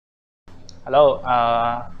Hello,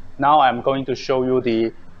 now I'm going to show you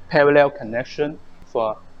the parallel connection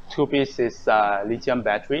for two pieces lithium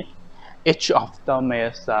battery. Each of them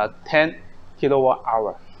is 10 kilowatt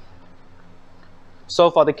hour. So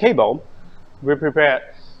for the cable, we prepared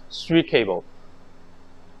 3 cable.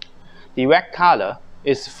 The red color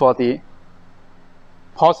is for the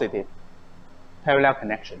positive parallel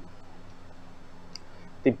connection.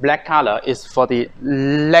 The black color is for the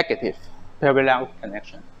negative parallel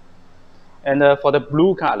connection. And for the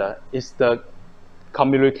blue color is the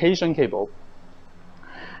communication cable.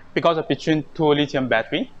 Because between two lithium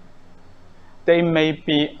battery, they may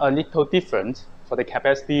be a little different for the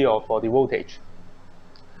capacity or for the voltage.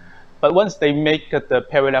 But once they make the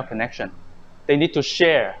parallel connection, they need to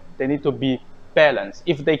share, they need to be balanced.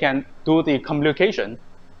 If they can do the communication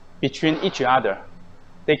between each other,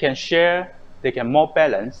 they can share, they can more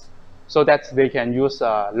balance, so that they can use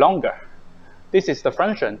longer. This is the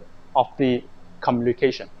function of the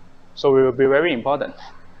communication. So it will be very important.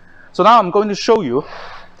 So now I'm going to show you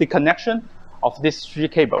the connection of these 3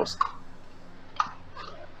 cables.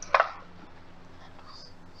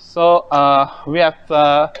 So we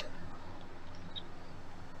have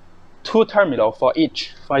 2 terminals for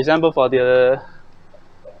each. For example, for the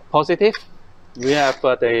positive, we have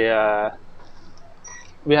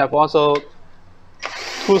we have also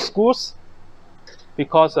 2 screws,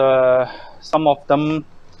 because some of them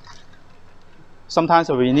sometimes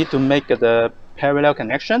we need to make the parallel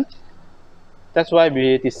connection. That's why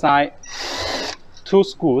we design 2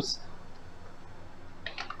 screws.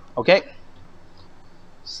 Okay,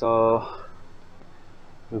 so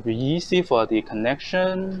it will be easy for the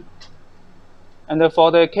connection. And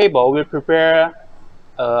for the cable, we prepare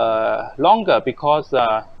longer, because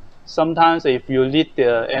sometimes if you need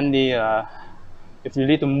if you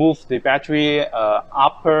need to move the battery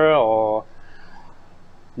upper or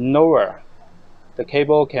lower, the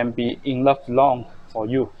cable can be enough long for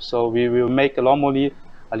you. So we will make normally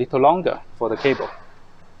a little longer for the cable.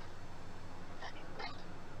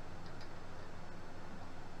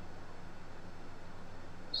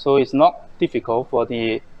 So it's not difficult for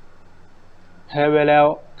the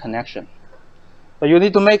parallel connection. But you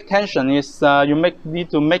need to make attention is need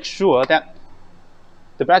to make sure that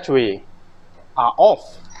the battery are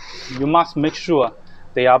off. You must make sure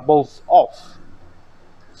they are both off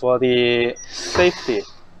for the safety.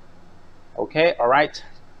 Okay, all right.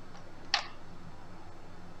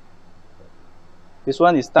 This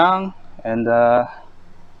one is done, and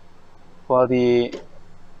for the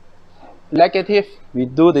negative, we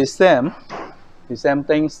do the same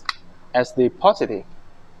things as the positive.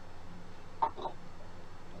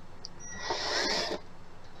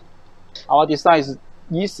 Our design is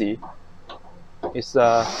easy. It's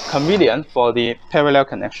convenient for the parallel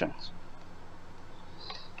connections.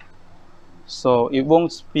 So it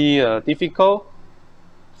won't be difficult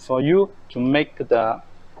for you to make the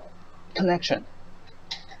connection.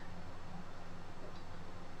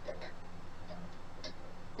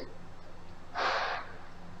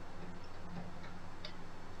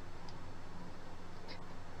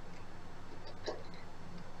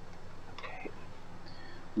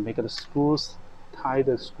 Make the screws, tie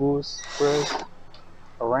the screws first.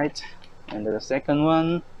 All right, and the second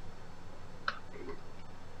one.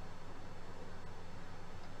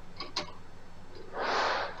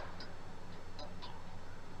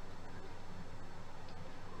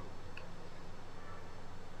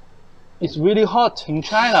 It's really hot in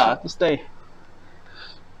China this day.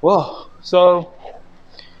 Whoa, so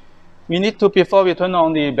we need to, before we turn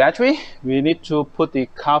on the battery, we need to put the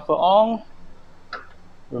cover on.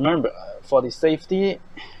 Remember, for the safety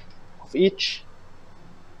of each.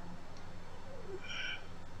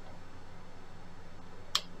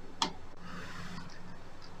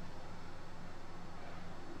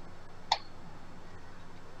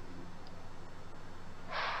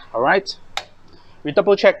 All right, we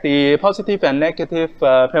double check the positive and negative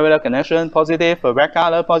parallel connection. Positive red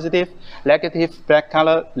color, positive, negative black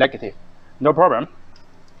color, negative. No problem.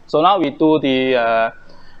 So now we do the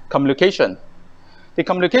communication. The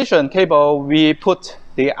communication cable, we put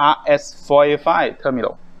the RS485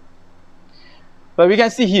 terminal. But we can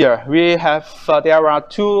see here, we have there are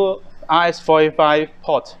 2 RS485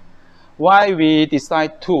 ports. Why we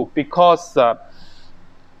decide 2? Because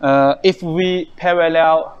if we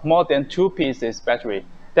parallel more than 2 pieces battery,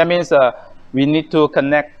 that means we need to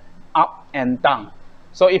connect up and down.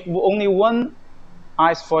 So if only one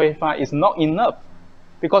RS485 is not enough,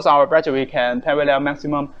 because our battery can parallel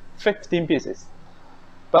maximum 15 pieces.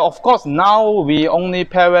 But of course, now we only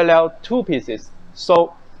parallel 2 pieces,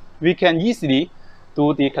 so we can easily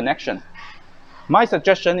do the connection. My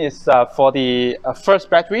suggestion is for the first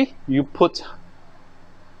battery, you put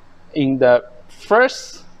in the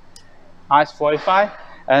first RS-485,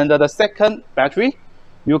 and the second battery,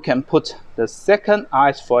 you can put the second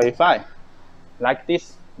RS-485. Like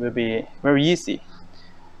this will be very easy.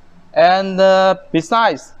 And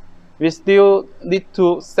besides, we still need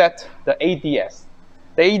to set the ADS.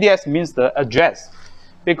 The ADS means the address,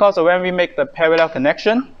 because when we make the parallel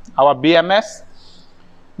connection, our BMS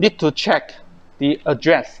need to check the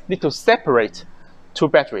address, need to separate two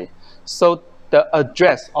batteries. So the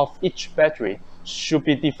address of each battery should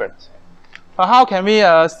be different. How can we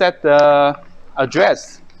set the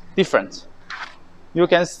address different? You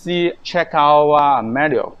can see, check our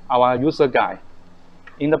manual, our user guide.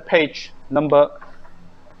 In the page number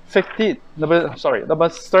 13. In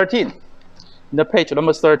the page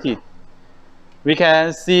number 13, we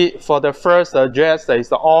can see for the first address is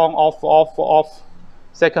the on, off, off, off.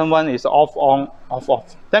 Second one is off, on, off,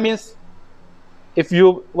 off. That means if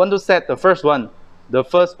you want to set the first one, the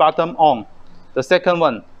first bottom on, the second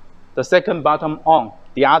one, the second bottom on,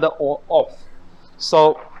 the other off.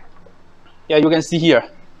 So yeah, you can see here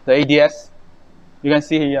the ADS. You can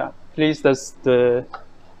see here. Please, you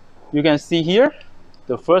can see here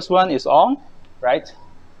the first one is on, right?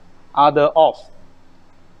 Other off.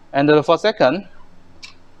 And for second,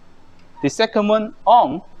 the second one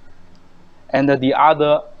on, and the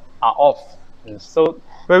other are off. So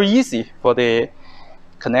very easy for the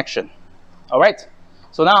connection. All right.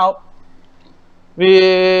 So now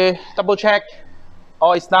we double check.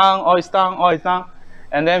 All is down, all is down, all is down,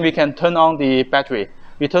 and then we can turn on the battery.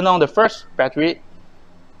 We turn on the first battery,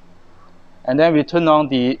 and then we turn on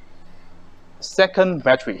the second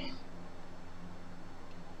battery.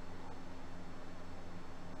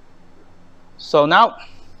 So now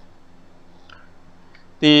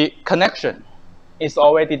the connection is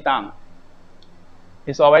already done.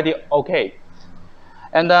 It's already okay.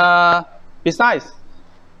 And besides,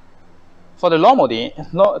 for the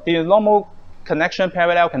normal connection,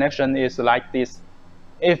 parallel connection is like this.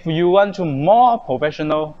 If you want to be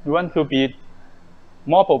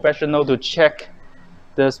more professional to check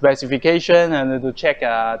the specification and to check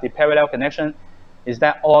the parallel connection, is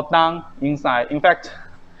that all done inside. In fact,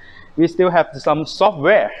 we still have some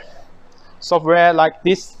software like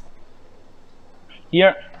this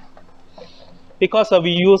here, because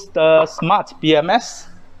we use the smart BMS.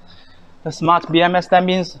 The smart BMS, that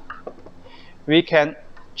means we can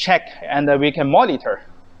check and we can monitor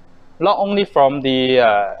not only from the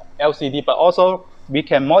LCD, but also we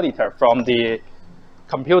can monitor from the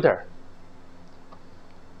computer.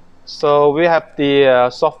 So we have the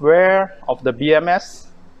software of the BMS,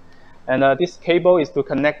 and this cable is to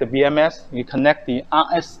connect the BMS. We connect the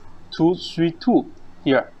RS-232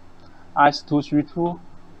 here. RS-232,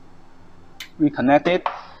 we connect it,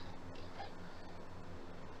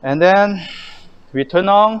 and then we turn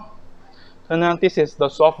on. This is the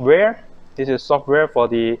software. This is software for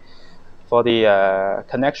the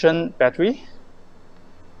connection battery.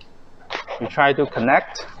 We try to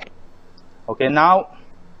connect. Okay, now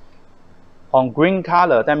on green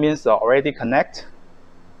color, that means already connect.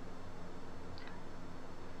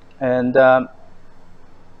 And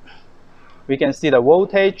we can see the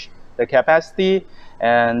voltage, the capacity,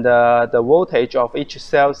 and the voltage of each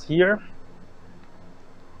cells here.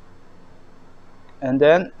 And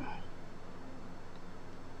then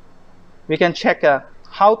we can check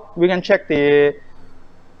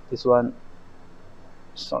this one.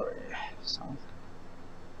 Sorry,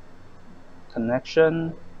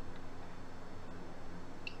 connection,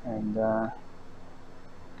 and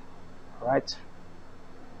right.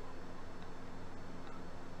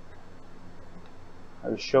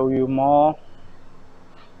 I'll show you more.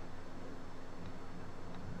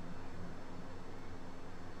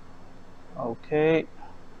 Okay.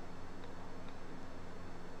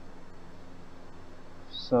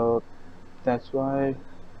 So that's why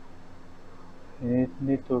we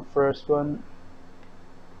need to first one,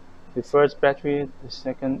 the first battery, the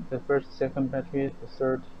second battery, the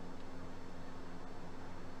third.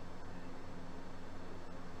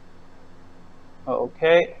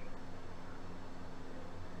 Okay.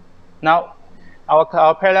 Now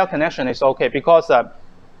our parallel connection is okay, because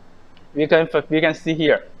we can see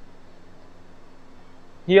here.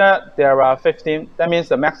 Here there are 15. That means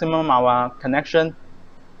the maximum our connection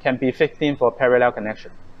can be 15 for parallel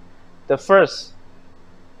connection. The first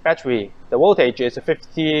battery, the voltage is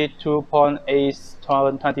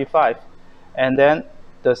 52.825, and then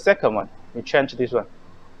the second one, we change this one.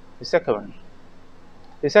 The second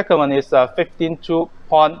one is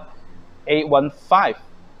 52.815.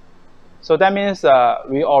 So that means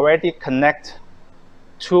we already connect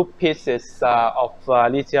two pieces of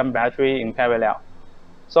lithium battery in parallel.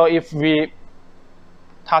 So if we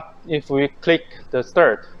click the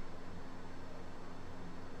third,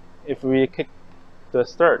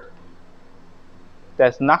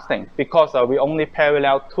 there's nothing because we only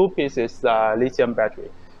parallel two pieces lithium battery.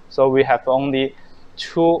 So we have only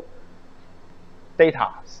two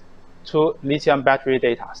lithium battery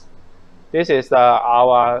data. This is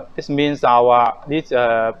this means our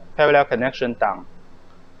parallel connection done.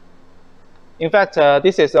 In fact,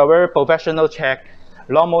 this is a very professional check.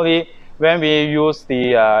 Normally, when we use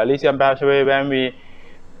the lithium battery, when we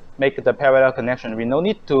make the parallel connection, we no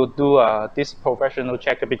need to do this professional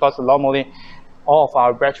check because normally all of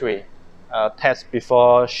our battery test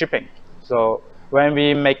before shipping. So when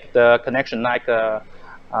we make the connection like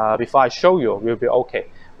before I show you, will be okay.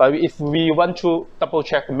 But if we want to double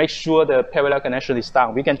check, make sure the parallel connection is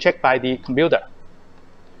done, we can check by the computer.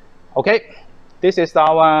 Okay, this is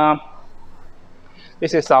our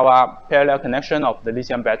parallel connection of the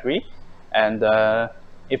lithium battery. And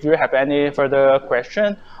if you have any further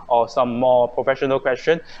question or some more professional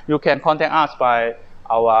question, you can contact us by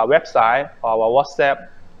our website or our WhatsApp,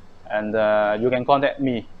 and you can contact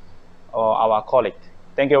me or our colleague.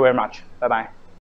 Thank you very much. Bye-bye.